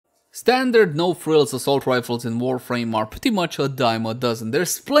Standard no-frills assault rifles in Warframe are pretty much a dime a dozen.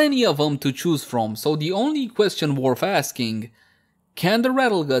 There's plenty of them to choose from, so the only question worth asking, can the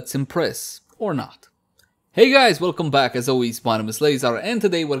Rattleguts impress or not? Hey guys, welcome back. As always, my name is Leyzar, and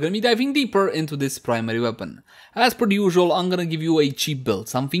today we're going to be diving deeper into this primary weapon. As per usual, I'm going to give you a cheap build,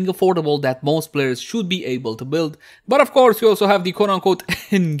 something affordable that most players should be able to build, but of course we also have the quote-unquote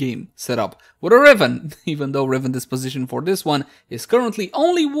in-game setup with a Riven, even though Riven disposition for this one is currently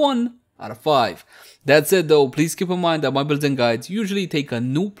only 1 out of 5. That said though, please keep in mind that my builds and guides usually take a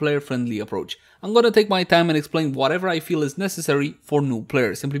new player-friendly approach. I'm gonna take my time and explain whatever I feel is necessary for new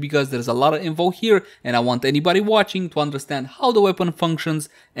players, simply because there's a lot of info here and I want anybody watching to understand how the weapon functions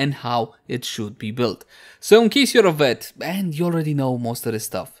and how it should be built. So in case you're a vet and you already know most of this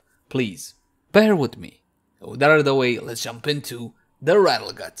stuff, please bear with me. With that out of the way, let's jump into the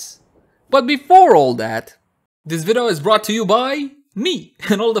Rattleguts. But before all that, this video is brought to you by me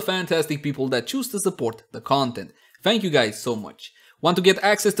and all the fantastic people that choose to support the content. Thank you guys so much. Want to get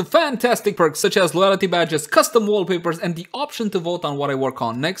access to fantastic perks such as loyalty badges, custom wallpapers, and the option to vote on what I work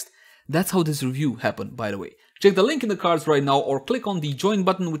on next? That's how this review happened, by the way. Check the link in the cards right now or click on the join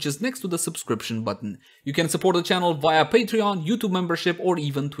button, which is next to the subscription button. You can support the channel via Patreon, YouTube membership, or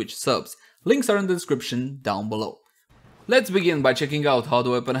even Twitch subs. Links are in the description down below. Let's begin by checking out how the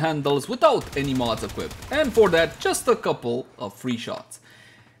weapon handles without any mods equipped, and for that, just a couple of free shots.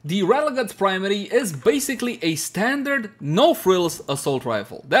 The Rattleguts primary is basically a standard no-frills assault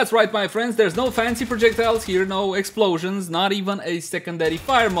rifle. That's right, my friends, there's no fancy projectiles here, no explosions, not even a secondary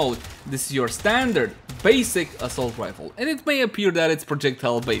fire mode. This is your standard, basic assault rifle, and it may appear that it's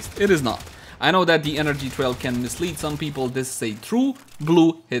projectile based. It is not. I know that the energy trail can mislead some people. This is a true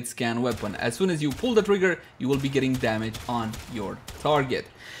blue hit scan weapon. As soon as you pull the trigger, you will be getting damage on your target.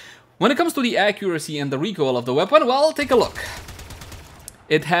 When it comes to the accuracy and the recoil of the weapon, well, take a look.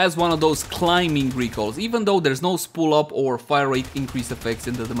 It has one of those climbing recoils, even though there's no spool up or fire rate increase effects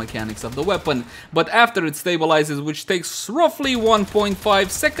into the mechanics of the weapon. But after it stabilizes, which takes roughly 1.5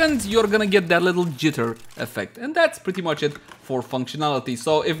 seconds, you're gonna get that little jitter effect. And that's pretty much it for functionality.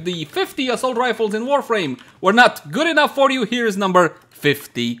 So if the 50 assault rifles in Warframe were not good enough for you, here's number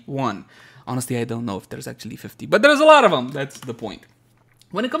 51. Honestly, I don't know if there's actually 50, but there's a lot of them, that's the point.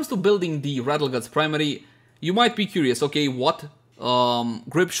 When it comes to building the Rattleguts primary, you might be curious, okay, what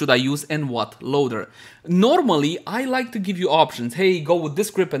grip should I use and what loader? Normally, I like to give you options. Hey, go with this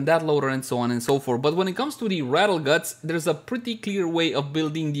grip and that loader and so on and so forth. But when it comes to the Rattleguts, there's a pretty clear way of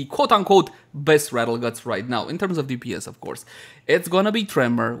building the quote-unquote best Rattleguts right now, in terms of DPS, of course. It's gonna be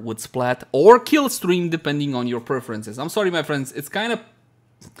Tremor with Splat or Killstream, depending on your preferences. I'm sorry, my friends, it's kind of...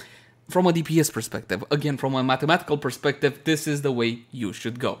 From a DPS perspective, again, from a mathematical perspective, this is the way you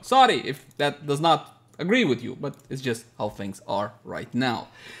should go. Sorry if that does not agree with you, but it's just how things are right now.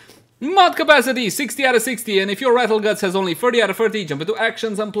 Mod capacity 60 out of 60, and if your Rattleguts has only 30 out of 30, jump into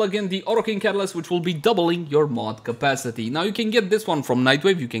actions and plug in the Auto King Catalyst, which will be doubling your mod capacity. Now you can get this one from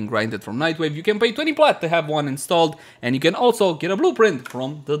Nightwave, you can grind it from Nightwave, you can pay 20 plat to have one installed, and you can also get a blueprint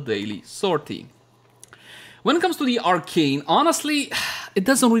from the daily sortie. When it comes to the Arcane, honestly, it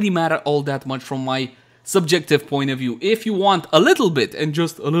doesn't really matter all that much from my subjective point of view. If you want a little bit and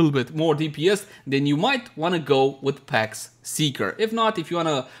just a little bit more DPS, then you might want to go with Pax Seeker. If not, if you want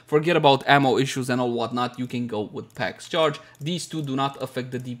to forget about ammo issues and all whatnot, you can go with Pax Charge. These two do not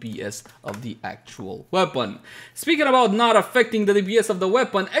affect the DPS of the actual weapon. Speaking about not affecting the DPS of the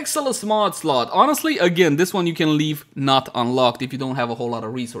weapon, Exilus mod slot. Honestly, again, this one you can leave not unlocked if you don't have a whole lot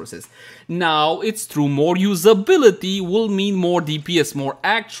of resources. Now, it's true, more usability will mean more DPS, more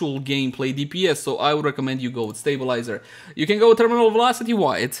actual gameplay DPS, so I would recommend you go with Stabilizer. You can go with Terminal Velocity.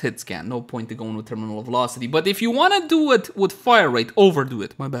 Why? It's hit scan, no point to going with Terminal Velocity. But if you want to do it with fire rate, overdo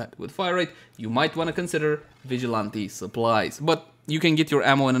it, my bad. With fire rate, you might want to consider Vigilante Supplies. But you can get your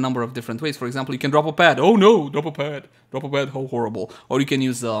ammo in a number of different ways. For example, you can drop a pad. Oh no, drop a pad. Drop a pad, how horrible. Or you can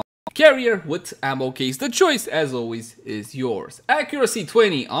use carrier with ammo case. The choice, as always, is yours. Accuracy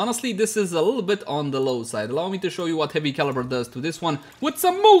 20. Honestly, this is a little bit on the low side. Allow me to show you what heavy caliber does to this one with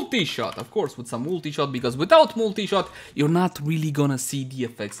some multi-shot. Of course, with some multi-shot, because without multi-shot, you're not really gonna see the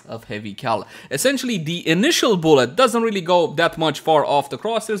effects of heavy cal. Essentially, the initial bullet doesn't really go that much far off the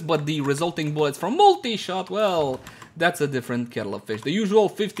crosshairs, but the resulting bullets from multi-shot, well, that's a different kettle of fish. The usual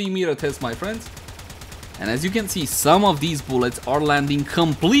 50-meter test, my friends. And as you can see, some of these bullets are landing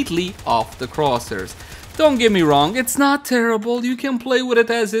completely off the crosshairs. Don't get me wrong, it's not terrible. You can play with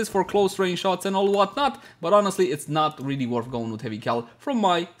it as is for close range shots and all whatnot, but honestly, it's not really worth going with heavy cal from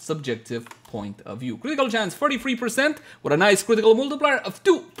my subjective point of view. Critical chance 43% with a nice critical multiplier of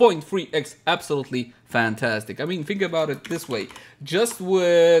 2.3x. Absolutely fantastic. I mean, think about it this way. Just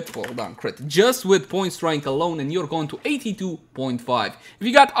with, hold on, crit. Just with point strike alone, and you're going to 82.5. If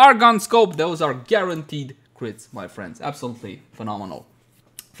you got Argon Scope, those are guaranteed crits, my friends. Absolutely phenomenal.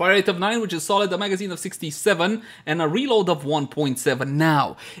 Fire rate of 9, which is solid, a magazine of 67, and a reload of 1.7.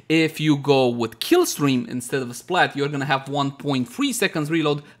 Now, if you go with Killstream instead of Splat, you're gonna have 1.3 seconds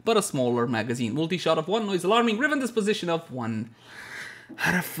reload, but a smaller magazine. Multi-shot of 1, noise alarming, Riven disposition of 1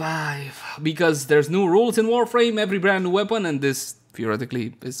 out of 5. Because there's new rules in Warframe, every brand new weapon, and this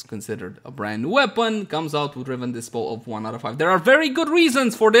theoretically is considered a brand new weapon, comes out with Riven dispo of 1 out of 5. There are very good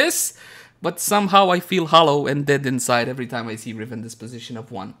reasons for this, but somehow I feel hollow and dead inside every time I see Riven disposition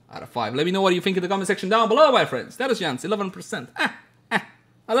of 1 out of 5. Let me know what you think in the comment section down below, my friends. Status chance, 11%. A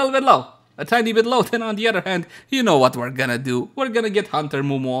little bit low. A tiny bit low. Then on the other hand, you know what we're gonna do. We're gonna get Hunter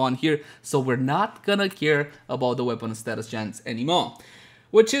Mumu on here, so we're not gonna care about the weapon status chance anymore.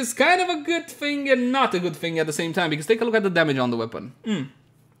 Which is kind of a good thing and not a good thing at the same time, because take a look at the damage on the weapon.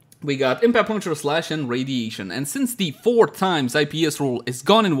 We got Impact Puncture, Slash, and Radiation. And since the 4 times IPS rule is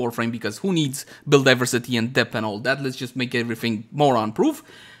gone in Warframe, because who needs build diversity and depth and all that, let's just make everything moron proof.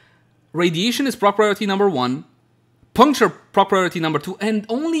 Radiation is proc priority number 1, Puncture proc priority number 2, and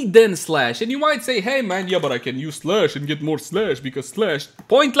only then Slash. And you might say, hey man, yeah, but I can use Slash and get more Slash because Slash...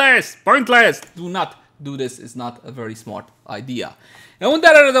 Pointless! Pointless! Do not do this, is not a very smart idea. And with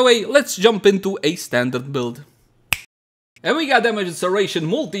that out of the way, let's jump into a standard build. And we got damage acceleration,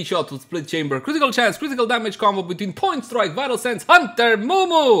 multi-shot with split chamber, critical chance, critical damage combo between point strike, vital sense, Hunter,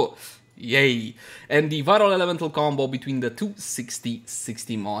 Mumu! Yay! And the vital elemental combo between the two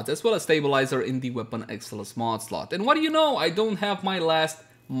 60/60 mods, as well as stabilizer in the weapon excellence mod slot. And what do you know? I don't have my last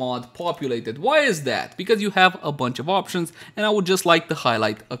mod populated. Why is that? Because you have a bunch of options, and I would just like to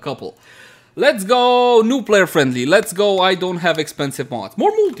highlight a couple. Let's go new player friendly. Let's go I don't have expensive mods.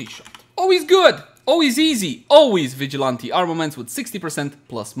 More multi-shot. Always good. Always easy, always vigilante armaments with 60%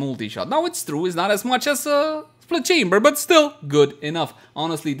 plus multi-shot. Now it's true, it's not as much as a split chamber, but still good enough.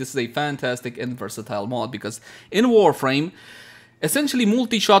 Honestly, this is a fantastic and versatile mod because in Warframe, essentially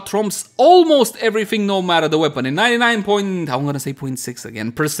multi-shot trumps almost everything no matter the weapon. In 99.6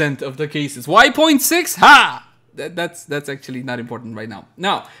 again, % of the cases. Why 0.6? Ha! That's actually not important right now.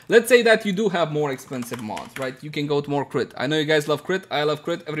 Now, let's say that you do have more expensive mods, right? You can go to more crit. I know you guys love crit, I love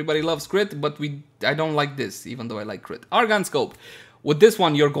crit, everybody loves crit, but I don't like this, even though I like crit. Argon Scope. With this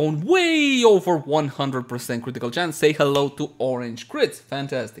one, you're going way over 100% critical chance. Say hello to orange crits.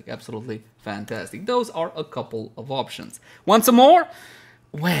 Fantastic, absolutely fantastic. Those are a couple of options. Want some more?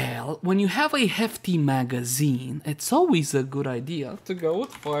 Well, when you have a hefty magazine, it's always a good idea to go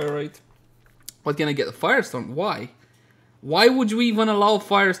with fire rate. What can I get? Firestorm? Why? Why would you even allow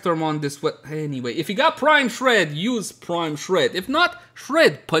Firestorm on this weapon? Anyway, if you got Prime Shred, use Prime Shred. If not,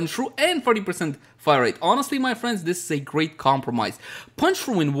 Shred, Punch Through, and 40% fire rate. Honestly, my friends, this is a great compromise. Punch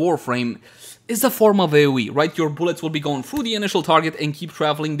Through in Warframe is a form of AoE, right? Your bullets will be going through the initial target and keep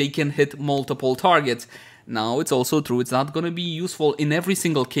traveling. They can hit multiple targets. Now, it's also true, it's not going to be useful in every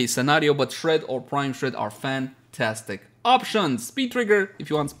single case scenario, but Shred or Prime Shred are fantastic options. Speed Trigger,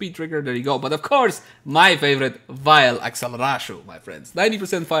 if you want Speed Trigger, there you go. But of course, my favorite, Vile Accelerasio, my friends.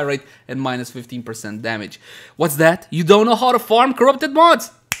 90% fire rate and minus 15% damage. What's that? You don't know how to farm corrupted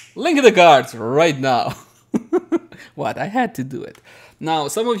mods? Link in the cards right now. What? I had to do it. Now,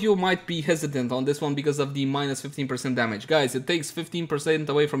 some of you might be hesitant on this one because of the minus 15% damage. Guys, it takes 15%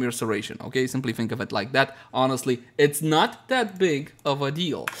 away from your serration, okay? Simply think of it like that. Honestly, it's not that big of a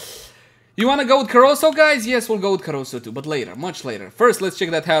deal. You wanna go with Caroso, guys? Yes, we'll go with Caroso too, but later, much later. First, let's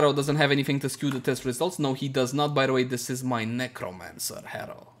check that Harrow doesn't have anything to skew the test results. No, he does not. By the way, this is my Necromancer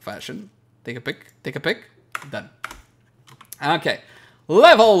Harrow fashion. Take a pick, take a pick. Done. Okay.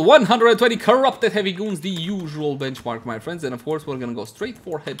 Level 120 Corrupted Heavy Goons, the usual benchmark, my friends. And of course, we're gonna go straight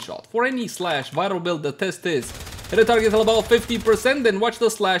for headshot. For any slash viral build, the test is hit a target till about 50%, then watch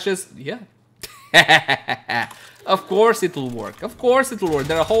the slashes. Yeah. Of course it will work. Of course it will work.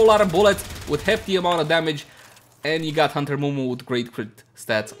 There are a whole lot of bullets with hefty amount of damage. And you got Hunter Mumu with great crit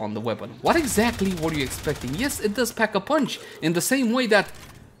stats on the weapon. What exactly were you expecting? Yes, it does pack a punch. In the same way that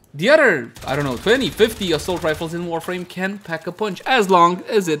the other, I don't know, 20, 50 assault rifles in Warframe can pack a punch. As long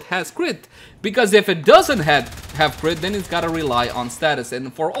as it has crit. Because if it doesn't have crit, then it's gotta rely on status.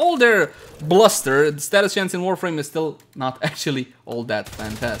 And for all their bluster, the status chance in Warframe is still not actually all that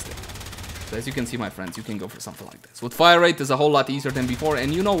fantastic. So as you can see, my friends, you can go for something like this. With fire rate, is a whole lot easier than before.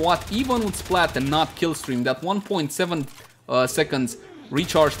 And you know what? Even with Splat and not Killstream, that 1.7 seconds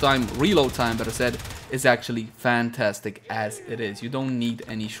recharge time, reload time, better said, is actually fantastic as it is. You don't need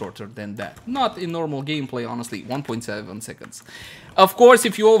any shorter than that. Not in normal gameplay, honestly. 1.7 seconds. Of course,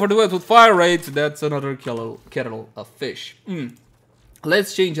 if you overdo it with fire rate, that's another kettle of fish.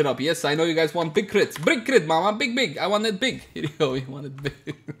 Let's change it up. Yes, I know you guys want big crits. Big crit, mama. Big. I want it big. Here you go. You want it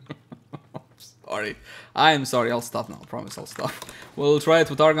big. Sorry. I am sorry. I'll stop now. I promise I'll stop. We'll try it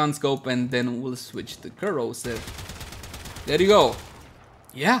with Argon Scope and then we'll switch to corrosive. There you go.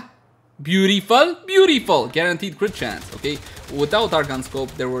 Yeah. Beautiful. Guaranteed crit chance, okay? Without Argon Scope,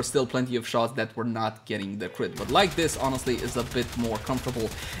 there were still plenty of shots that were not getting the crit. But like this, honestly, is a bit more comfortable.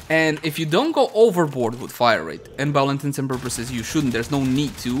 And if you don't go overboard with fire rate, and by all intents and purposes, you shouldn't. There's no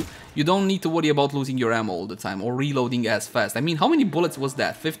need to. You don't need to worry about losing your ammo all the time or reloading as fast. I mean, how many bullets was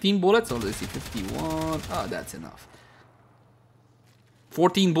that? 15 bullets? Or let's see, 51. Oh, that's enough.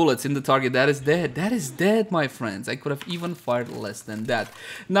 14 bullets in the target. That is dead. That is dead, my friends. I could have even fired less than that.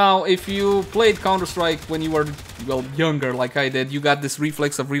 Now, if you played Counter-Strike when you were, well, younger like I did, you got this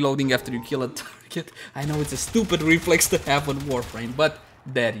reflex of reloading after you kill a target. I know it's a stupid reflex to have on Warframe, but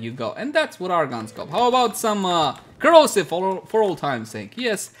there you go. And that's what Argon Scope. How about some corrosive for old time's sake?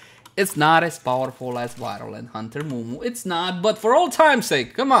 Yes, it's not as powerful as Viral and Hunter Mumu. It's not, but for old time's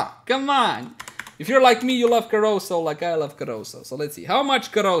sake, come on. If you're like me, you love Caroso like I love Caroso. So let's see, how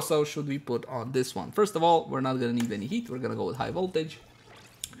much Caroso should we put on this one? First of all, we're not gonna need any heat. We're gonna go with high voltage.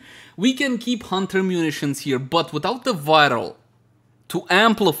 We can keep Hunter Munitions here, but without the Viral to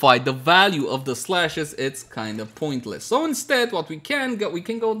amplify the value of the slashes, it's kind of pointless. So instead, what we can go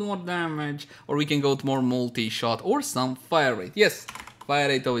to more damage, or we can go to more multi-shot, or some fire rate. Yes, fire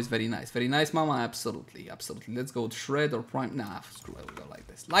rate always very nice, mama. Absolutely. Let's go with shred or prime. Nah, screw it. We'll go like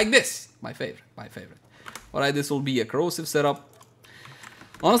this. My favorite. All right, this will be a corrosive setup.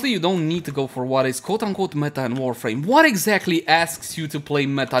 Honestly, you don't need to go for what is quote-unquote meta in Warframe. What exactly asks you to play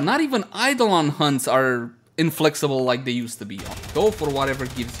meta? Not even Eidolon hunts are inflexible like they used to be. Go for whatever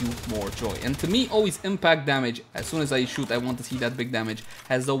gives you more joy. And to me, always impact damage. As soon as I shoot, I want to see that big damage.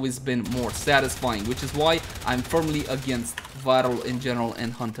 Has always been more satisfying, which is why I'm firmly against Viral in general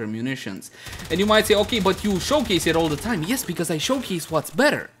and Hunter Munitions. And you might say, okay, but you showcase it all the time. Yes, because I showcase what's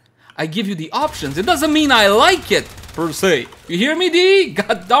better. I give you the options. It doesn't mean I like it, per se. You hear me, D?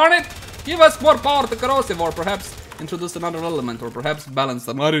 God darn it! Give us more power to corrosive, or perhaps introduce another element, or perhaps balance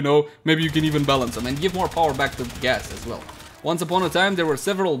them. I don't know. Maybe you can even balance them and give more power back to gas as well. Once upon a time, there were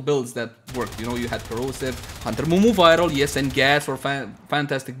several builds that worked. You know, you had corrosive, Hunter Mumu Viral, yes, and gas were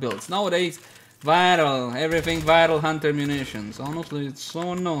fantastic builds. Nowadays, Viral, everything Viral, Hunter Munitions. Honestly, it's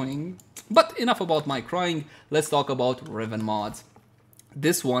so annoying. But enough about my crying. Let's talk about Riven mods.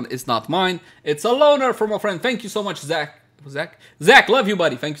 This one is not mine. It's a loaner from a friend. Thank you so much, Zach. Zach, love you,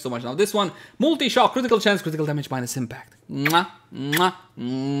 buddy. Thank you so much. Now, this one, multi-shock, critical chance, critical damage minus impact.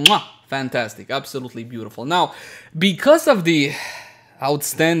 Fantastic. Absolutely beautiful. Now, because of the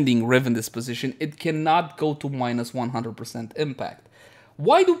outstanding Riven disposition, it cannot go to minus 100% impact.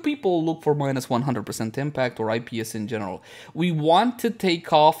 Why do people look for minus 100% impact or IPS in general? We want to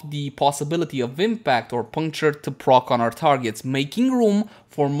take off the possibility of impact or puncture to proc on our targets, making room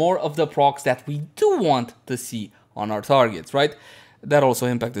for more of the procs that we do want to see on our targets, right? That also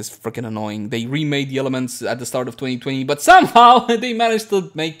impact is freaking annoying. They remade the elements at the start of 2020, but somehow they managed to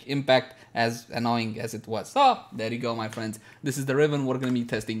make impact as annoying as it was. So, there you go, my friends. This is the Riven we're going to be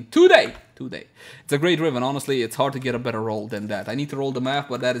testing today. It's a great Riven. Honestly, it's hard to get a better roll than that. I need to roll the math,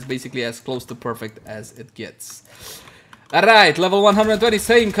 but that is basically as close to perfect as it gets. Alright, level 120,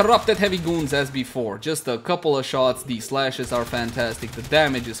 same corrupted heavy goons as before. Just a couple of shots. The slashes are fantastic. The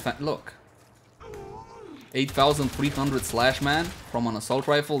damage is look. 8,300 slash, man, from an assault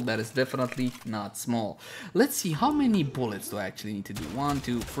rifle. That is definitely not small. Let's see, how many bullets do I actually need to do? 1,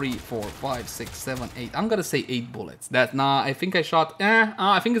 2, 3, 4, 5, 6, 7, 8. I'm gonna say 8 bullets. Nah, I think I shot,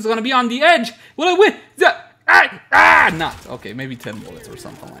 I think it's gonna be on the edge. Will I win? Not. Okay, maybe 10 bullets or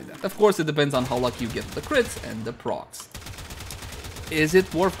something like that. Of course, it depends on how lucky you get the crits and the procs. Is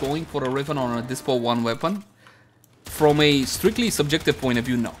it worth going for a Riven on a Dispo 1 weapon? From a strictly subjective point of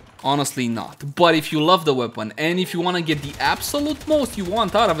view, no. Honestly not. But if you love the weapon and if you want to get the absolute most you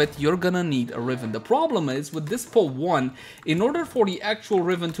want out of it, you're gonna need a Riven. The problem is with Dispo 1, in order for the actual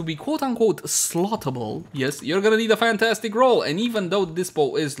Riven to be quote-unquote slottable, yes, you're gonna need a fantastic roll. And even though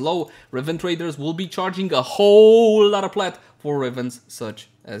Dispo is low, Riven traders will be charging a whole lot of plat for Rivens such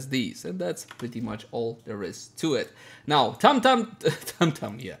as these. And that's pretty much all there is to it. Now, time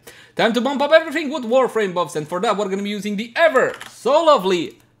to bump up everything with Warframe buffs. And for that, we're gonna be using the ever so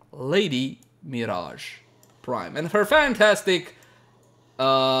lovely Lady Mirage Prime. And her fantastic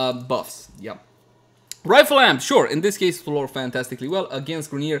buffs. Yep. Rifle amp, sure, in this case it will work fantastically well. Against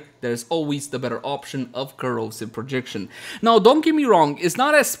Grenier, there's always the better option of corrosive projection. Now, don't get me wrong, it's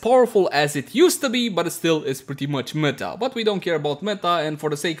not as powerful as it used to be, but it still is pretty much meta. But we don't care about meta, and for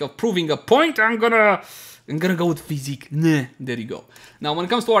the sake of proving a point, I'm gonna go with Physique. Nah, there you go. Now, when it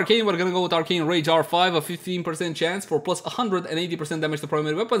comes to Arcane, we're gonna go with Arcane Rage R5, a 15% chance for plus 180% damage to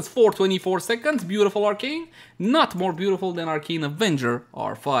primary weapons for 24 seconds. Beautiful Arcane. Not more beautiful than Arcane Avenger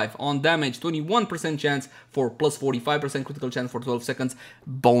R5. On damage, 21% chance for plus 45% critical chance for 12 seconds.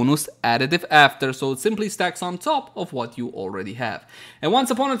 Bonus additive after, so it simply stacks on top of what you already have. And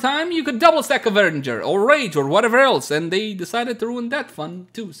once upon a time, you could double stack Avenger or Rage or whatever else, and they decided to ruin that fun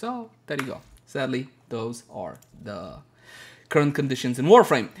too, so there you go. Sadly, those are the current conditions in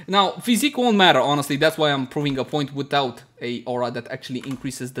Warframe. Now, Physique won't matter, honestly. That's why I'm proving a point without a aura that actually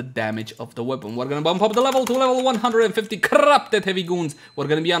increases the damage of the weapon. We're gonna bump up the level to level 150. Corrupted Heavy Goons. We're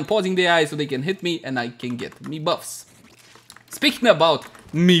gonna be unpausing the AI so they can hit me and I can get me buffs. Speaking about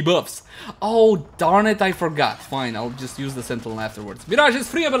me buffs. Oh, darn it, I forgot. Fine, I'll just use the Sentinel afterwards. Mirage's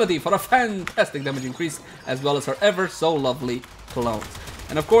free ability for a fantastic damage increase, as well as her ever so lovely clones.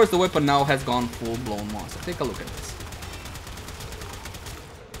 And of course, the weapon now has gone full-blown monster. Take a look at this.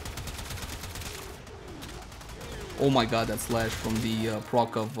 Oh my god, that slash from the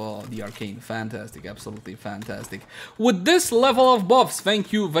proc of the Arcane. Fantastic, absolutely fantastic. With this level of buffs,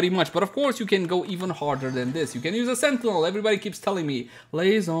 thank you very much. But of course, you can go even harder than this. You can use a Sentinel. Everybody keeps telling me,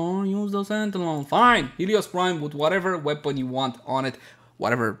 Laser, use the Sentinel. Fine, Helios Prime with whatever weapon you want on it.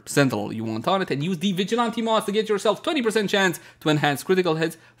 Whatever Sentinel you want on it, and use the Vigilante mods to get yourself 20% chance to enhance critical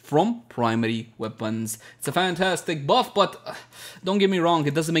hits from primary weapons. It's a fantastic buff, but don't get me wrong,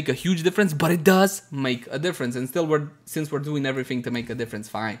 it doesn't make a huge difference, but it does make a difference. And still, since we're doing everything to make a difference,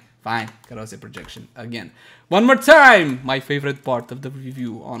 fine, corrosive projection again. One more time, my favorite part of the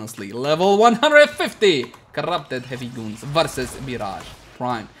review, honestly. Level 150, Corrupted Heavy Goons versus Mirage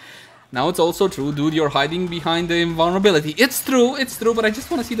Prime. Now, it's also true, dude, you're hiding behind the invulnerability. It's true, but I just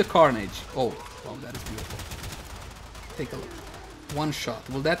want to see the carnage. Oh, wow, that is beautiful. Take a look. One shot.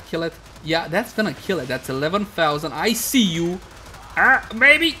 Will that kill it? Yeah, that's gonna kill it. That's 11,000. I see you.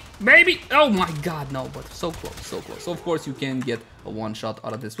 Maybe. Oh my god, no, but so close, so close. So, of course, you can get a one shot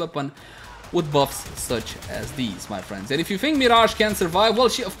out of this weapon with buffs such as these, my friends. And if you think Mirage can survive, well,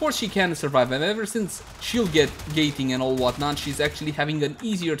 of course she can survive. And ever since she'll get gating and all whatnot, she's actually having an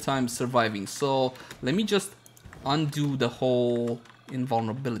easier time surviving. So let me just undo the whole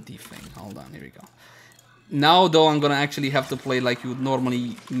invulnerability thing. Hold on, here we go. Now, though, I'm gonna actually have to play like you would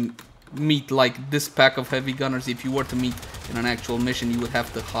normally meet like this pack of heavy gunners. If you were to meet in an actual mission, you would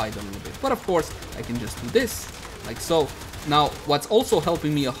have to hide a little bit. But of course, I can just do this, like so. Now, what's also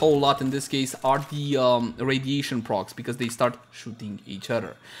helping me a whole lot in this case are the radiation procs, because they start shooting each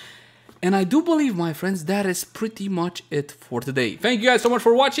other. And I do believe, my friends, that is pretty much it for today. Thank you guys so much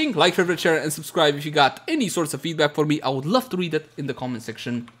for watching. Like, favorite, share, and subscribe if you got any sorts of feedback for me. I would love to read it in the comment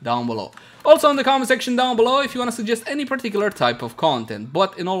section down below. Also in the comment section down below if you want to suggest any particular type of content.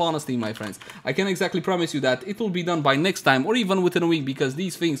 But in all honesty, my friends, I can't exactly promise you that it will be done by next time or even within a week, because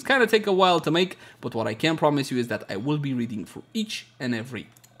these things kind of take a while to make. But what I can promise you is that I will be reading through each and every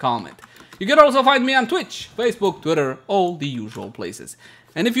comment. You can also find me on Twitch, Facebook, Twitter, all the usual places.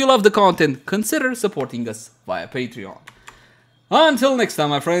 And if you love the content, consider supporting us via Patreon. Until next time,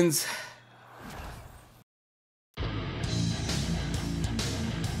 my friends.